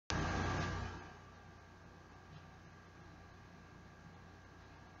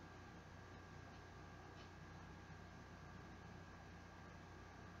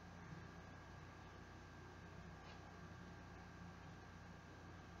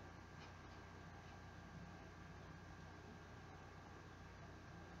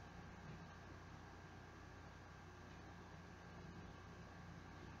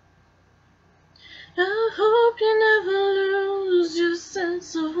I hope you never lose your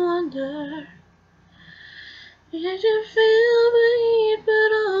sense of wonder. Yet you feel the heat,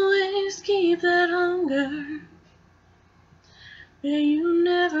 but always keep that hunger. May you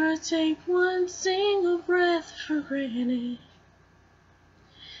never take one single breath for granted.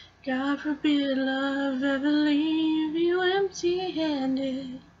 God forbid love ever leave you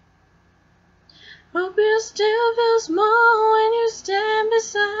empty-handed. Hope you still feel small when you stand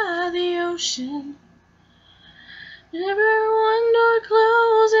beside the ocean. Never one door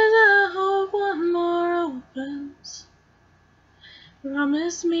closes, I hope one more opens.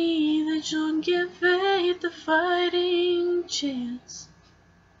 Promise me that you'll give faith a fighting chance.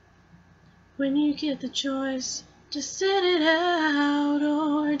 When you get the choice to sit it out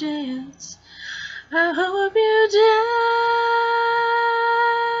or dance, I hope you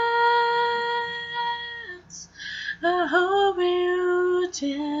dance. I hope you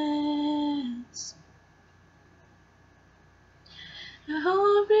dance. I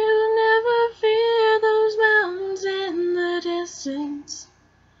hope you never fear those mountains in the distance.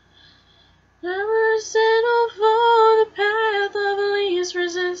 Never settle for the path of least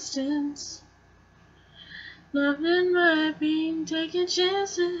resistance. Loving might be taking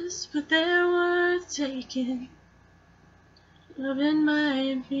chances, but they're worth taking. Loving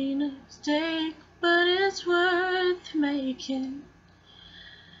might be a mistake, but it's worth making.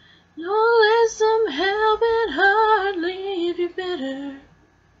 Don't let some hell-bent heart leave you bitter.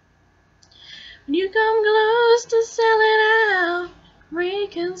 When you come close to selling out,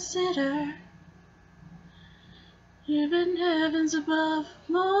 reconsider. Even heavens above,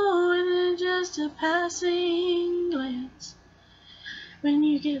 more than just a passing glance. When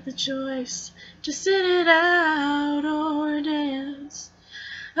you get the choice to sit it out or dance,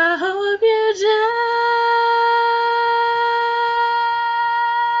 I hope you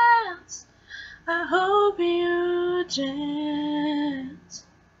dance. I hope you dance.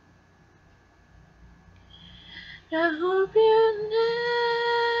 I hope you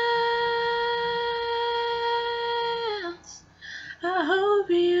dance. I hope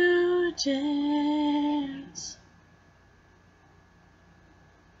you dance.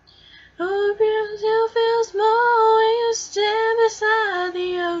 Hope you still feel small when you stand beside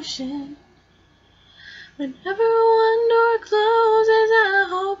the ocean. Whenever one door closes, I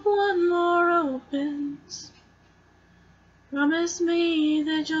hope one more opens. Promise me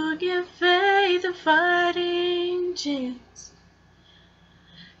that you'll give faith a fighting chance.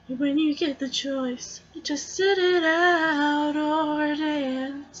 When you get the choice to sit it out or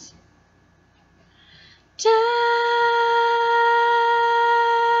dance, dance.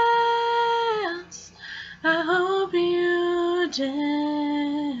 I hope you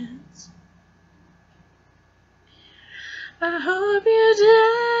dance. I hope you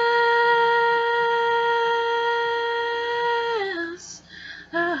dance.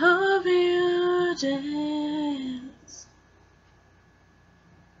 I hope you dance.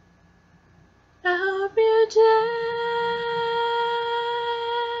 I hope you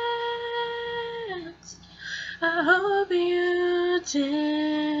dance. I hope you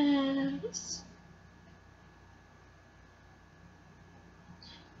dance.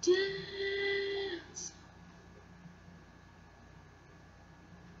 Dance.